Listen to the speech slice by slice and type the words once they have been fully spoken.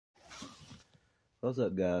What's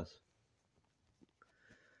up, guys?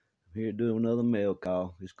 I'm here doing another mail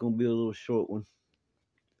call. It's gonna be a little short one.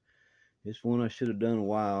 This one I should have done a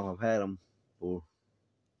while. I've had them for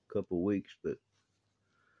a couple of weeks, but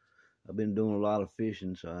I've been doing a lot of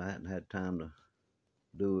fishing, so I hadn't had time to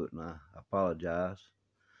do it, and I apologize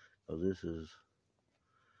because this is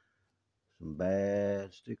some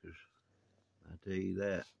bad stickers. I tell you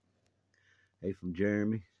that. Hey, from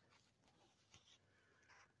Jeremy.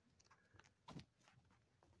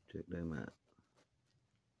 Check them out.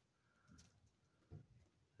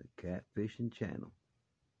 The Catfishing Channel.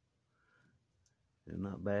 They're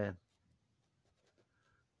not bad.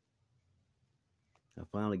 I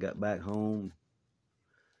finally got back home,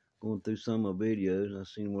 going through some of my videos, and I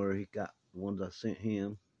seen where he got the ones I sent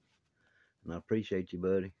him, and I appreciate you,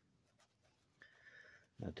 buddy.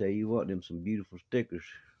 I tell you what, them some beautiful stickers.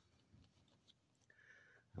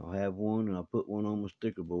 I'll have one, and I'll put one on my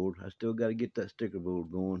sticker board. I still got to get that sticker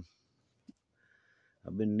board going.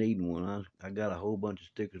 I've been needing one. I got a whole bunch of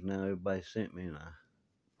stickers now everybody sent me, and I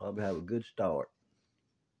probably have a good start.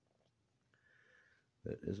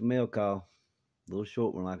 But it's a mail call, a little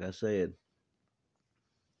short one, like I said.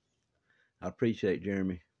 I appreciate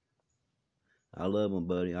Jeremy. I love him,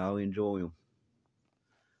 buddy. I'll enjoy him.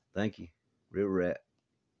 Thank you. River Rat.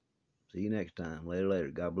 See you next time. Later.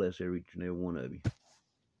 God bless each and every one of you.